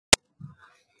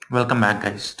Welcome back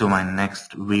guys to my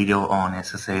next video on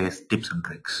SSAS tips and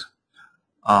tricks.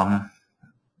 Um,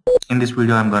 in this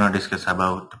video I'm going to discuss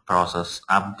about process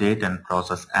update and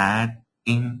process add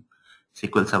in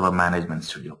SQL Server Management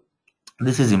Studio.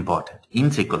 This is important in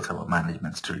SQL Server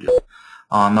Management Studio.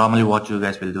 Normally what you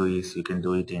guys will do is you can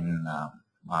do it in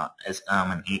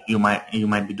you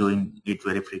might be doing it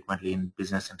very frequently in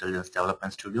Business Intelligence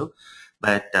Development Studio,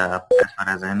 but as far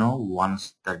as I know,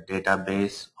 once the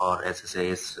database or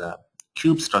SSAS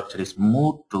cube structure is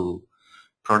moved to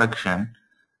production,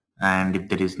 and if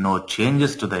there is no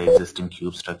changes to the existing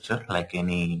cube structure, like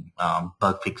any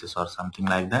bug fixes or something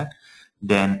like that,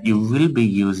 then you will be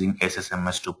using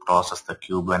SSMS to process the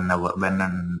cube whenever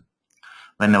the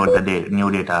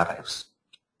new data arrives.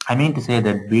 I mean to say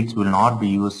that bits will not be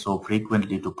used so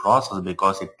frequently to process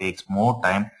because it takes more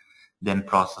time than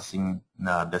processing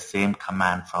the same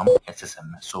command from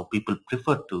SSMS. So people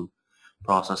prefer to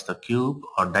process the cube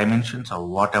or dimensions or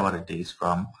whatever it is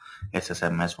from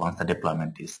SSMS once the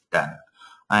deployment is done.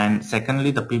 And secondly,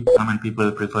 the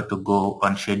people prefer to go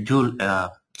and schedule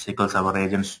SQL Server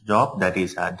Agents job. That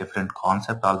is a different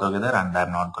concept altogether, and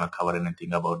I'm not going to cover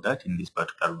anything about that in this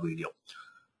particular video.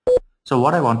 So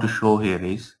what I want to show here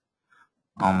is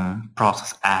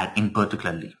process add in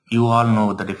particularly. You all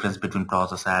know the difference between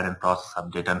process add and process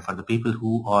update, and for the people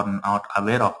who are not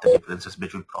aware of the differences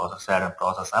between process add and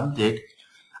process update,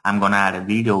 I'm going to add a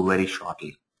video very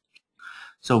shortly.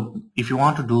 So if you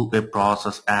want to do a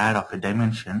process add of a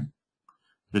dimension,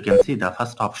 you can see the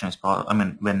first option is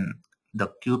when the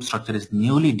cube structure is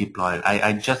newly deployed.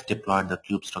 I just deployed the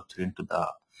cube structure into the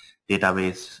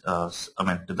database,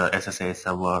 to the SSAS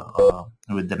server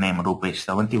with the name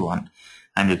Rupesh71,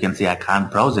 and you can see I can't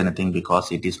browse anything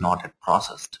because it is not yet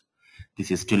processed.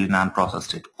 This is still in unprocessed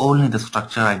state. Only the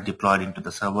structure I deployed into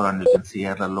the server, and you can see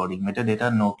error loading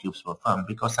metadata, no cubes were found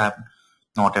because I have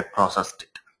not yet processed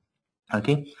it.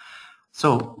 Okay,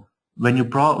 so when you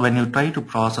try to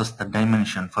process the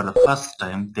dimension for the first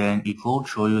time, then it won't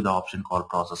show you the option called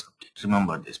process update.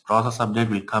 Remember this, process update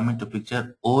will come into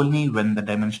picture only when the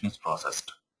dimension is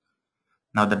processed.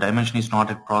 Now the dimension is not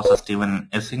yet processed even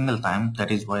a single time.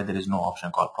 That is why there is no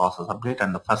option called process update,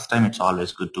 and the first time it's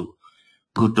always good to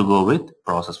go with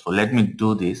processful. Let me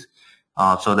do this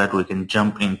so that we can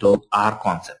jump into our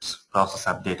concepts, process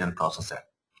update and process add.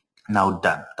 Now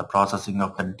done. The processing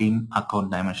of the dim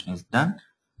account dimension is done.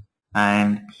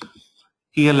 And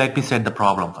here let me set the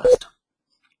problem first.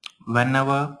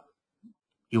 Whenever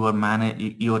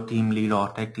your team lead or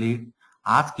tech lead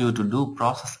asks you to do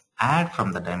process add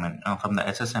from the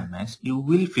SSMS, you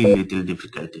will feel little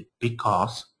difficulty,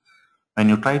 because when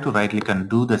you try to right click and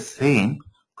do the same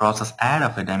process add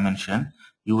of a dimension,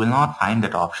 you will not find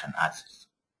that option as is.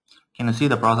 Can you see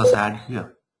the process add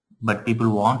here? But people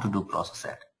want to do process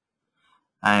add.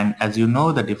 And as you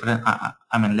know the difference,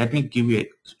 let me give you a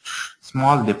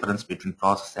small difference between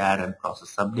process add and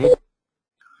process update.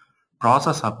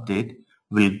 Process update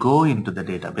will go into the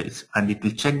database and it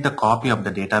will check the copy of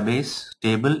the database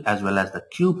table as well as the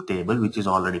cube table, which is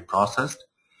already processed,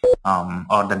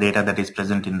 or the data that is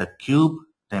present in the cube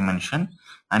dimension,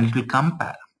 and it will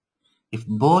compare. If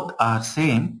both are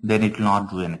same, then it will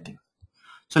not do anything.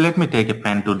 So let me take a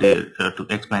pen to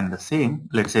explain the same.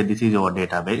 Let's say this is our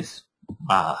database.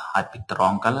 I picked the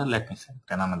wrong color. Let me set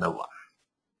another one.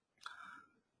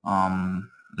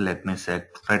 Let me set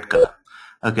red color.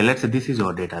 Okay, let's say this is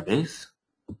your database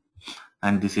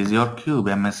and this is your cube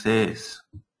MSAS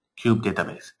cube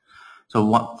database.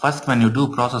 So first, when you do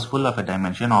process full of a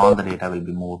dimension, all the data will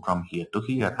be moved from here to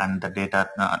here, and the data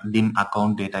dim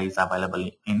account data is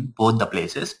available in both the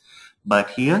places, but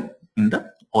here in the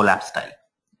OLAP style.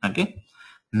 Okay,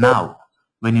 now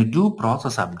when you do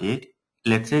process update,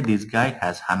 let's say this guy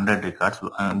has 100 records,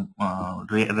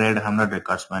 read 100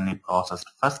 records when he processed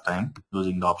first time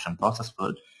using the option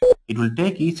processful. It will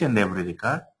take each and every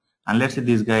record, and let's say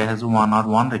this guy has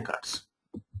 1 records.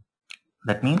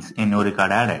 That means a new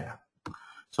record added.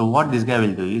 So what this guy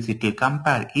will do is it will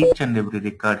compare each and every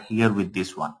record here with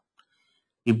this one.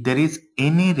 If there is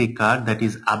any record that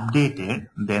is updated,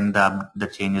 then the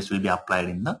changes will be applied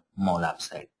in the MOLAP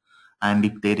side. And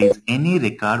if there is any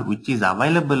record which is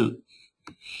available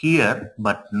here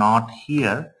but not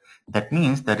here, that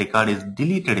means the record is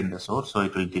deleted in the source, so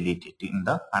it will delete it in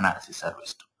the analysis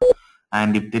service too.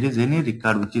 And if there is any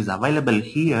record which is available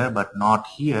here but not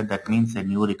here, that means a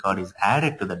new record is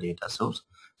added to the data source,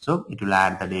 so it will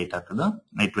add the data to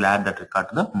that record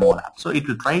to the MOLAP. So it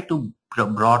will try to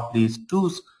brought these two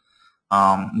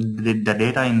the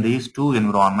data in these two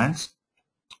environments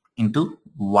into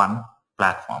one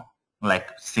platform,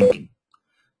 like syncing.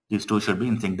 These two should be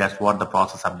in sync. That's what the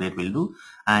process update will do,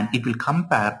 and it will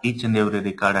compare each and every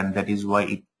record, and that is why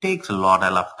it takes a lot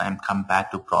of time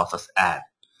compared to process add.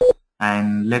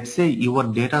 And let's say your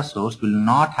data source will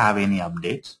not have any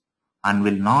updates and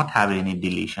will not have any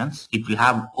deletions. It will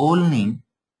have only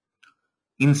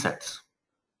inserts.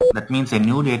 That means a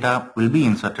new data will be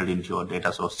inserted into your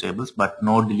data source tables, but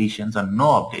no deletions and no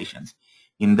updations.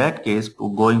 In that case,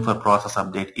 going for process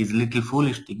update is little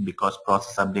foolish thing, because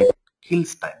process update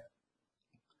kills time.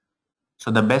 So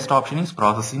the best option is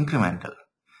process incremental.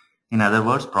 In other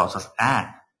words, process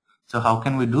add. So how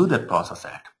can we do that process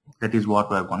add? That is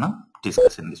what we're gonna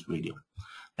discuss in this video.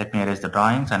 Let me erase the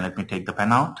drawings and let me take the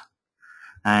pen out.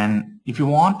 And if you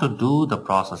want to do the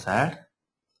process add,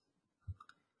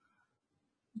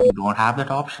 you don't have that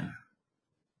option.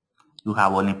 You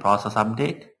have only process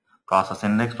update, process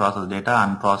index, process data,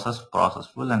 unprocessed, process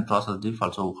full, and process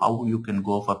default. So how you can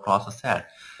go for process add?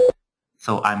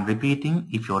 So I'm repeating,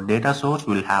 if your data source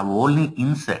will have only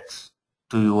inserts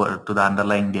to the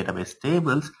underlying database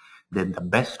tables, then the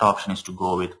best option is to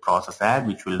go with process add,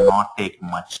 which will not take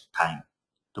much time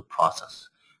to process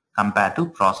compared to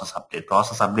process update.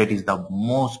 Process update is the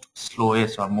most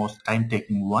slowest or most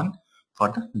time-taking one for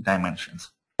the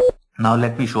dimensions. Now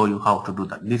let me show you how to do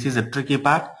that. This is a tricky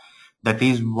part. That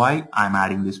is why I'm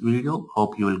adding this video.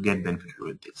 Hope you will get benefited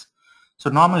with this. So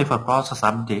normally for process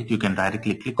update, you can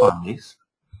directly click on this.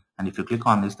 And if you click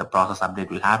on this, the process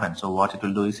update will happen. So what it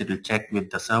will do is it will check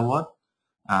with the server,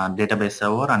 database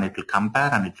server, and it will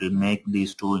compare and it will make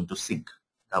these two into sync.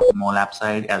 The MOLAP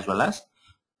side as well as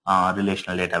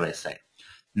relational database side.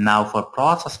 Now for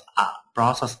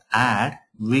process add,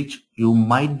 which you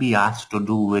might be asked to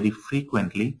do very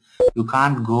frequently, you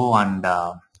can't go and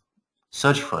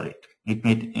search for it. It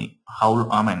may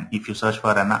if you search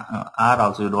for an R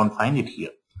also, you don't find it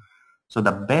here. So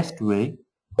the best way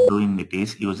of doing it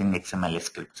is using XML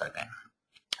scripts again.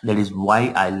 That is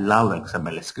why I love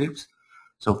XML scripts.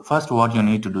 So first what you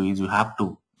need to do is you have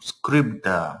to script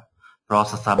the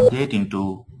process update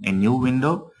into a new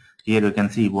window. Here you can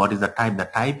see what is the type. The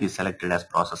type is selected as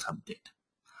process update.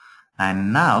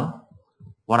 And now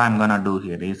what I'm gonna do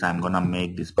here is I'm gonna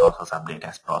make this process update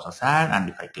as process add, and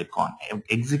if I click on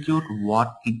execute,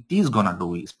 what it is gonna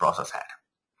do is process add.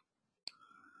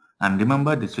 And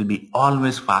remember, this will be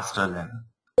always faster than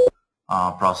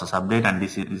process update, and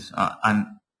this is and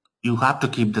you have to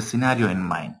keep the scenario in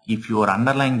mind. If your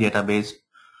underlying database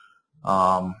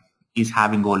is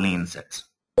having only inserts,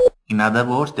 in other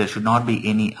words, there should not be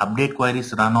any update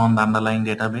queries run on the underlying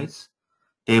database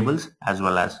tables, as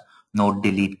well as no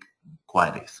delete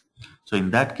queries. So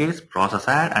in that case, process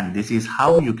add, and this is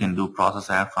how you can do process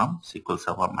add from SQL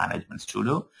Server Management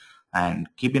Studio. And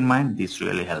keep in mind, this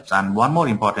really helps. And one more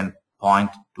important point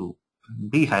to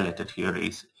be highlighted here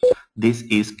is this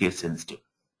is case sensitive.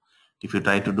 If you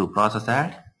try to do process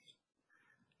add,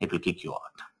 it will kick you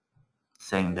out,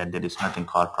 saying that there is nothing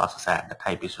called process add. The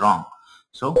type is wrong.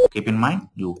 So keep in mind,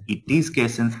 it is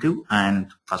case sensitive,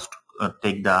 and first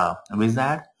take the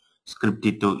wizard, script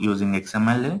it to using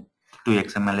XML to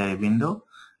XML window,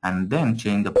 and then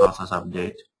change the process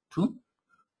update to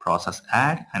process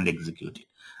add and execute it.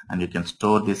 And you can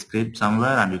store this script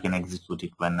somewhere and you can execute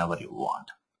it whenever you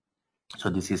want. So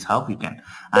this is how you can.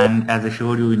 And as I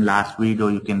showed you in last video,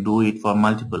 you can do it for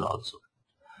multiple also,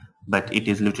 but it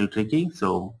is little tricky.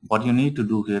 So what you need to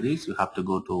do here is you have to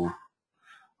go to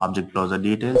object closure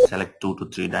details, select 2 to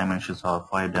 3 dimensions or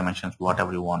 5 dimensions,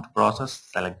 whatever you want to process,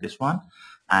 select this one.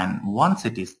 And once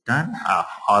it is done,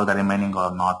 all the remaining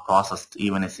are not processed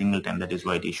even a single time. That is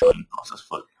why it is showing process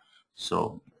full.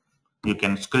 So you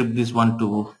can script this one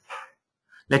to,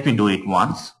 let me do it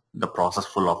once, the process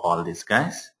full of all these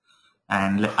guys.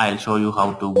 And I'll show you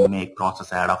how to make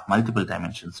process add of multiple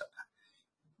dimensions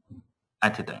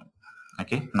at a time.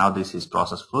 Okay, now this is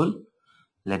process full.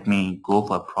 Let me go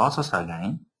for process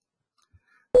again.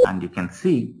 And you can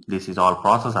see this is all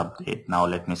process update. Now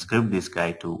let me script this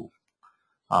guy to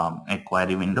a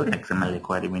query window, XML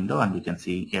query window, and you can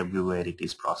see everywhere it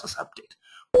is process update.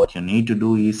 What you need to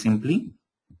do is simply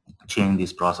change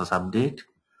this process update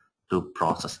to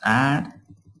process add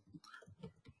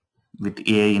with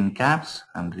A in caps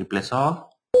and replace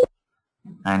all,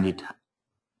 and it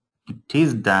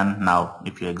is done. Now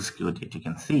if you execute it, you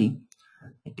can see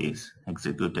it is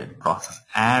executed process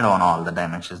add on all the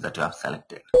dimensions that you have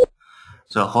selected.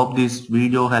 So hope this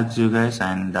video helps you guys,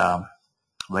 and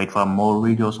wait for more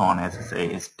videos on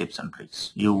SSAS tips and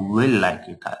tricks. You will like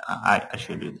it. I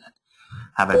assure you that.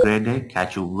 Have a great day.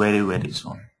 Catch you very, very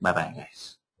soon. Bye bye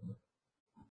guys.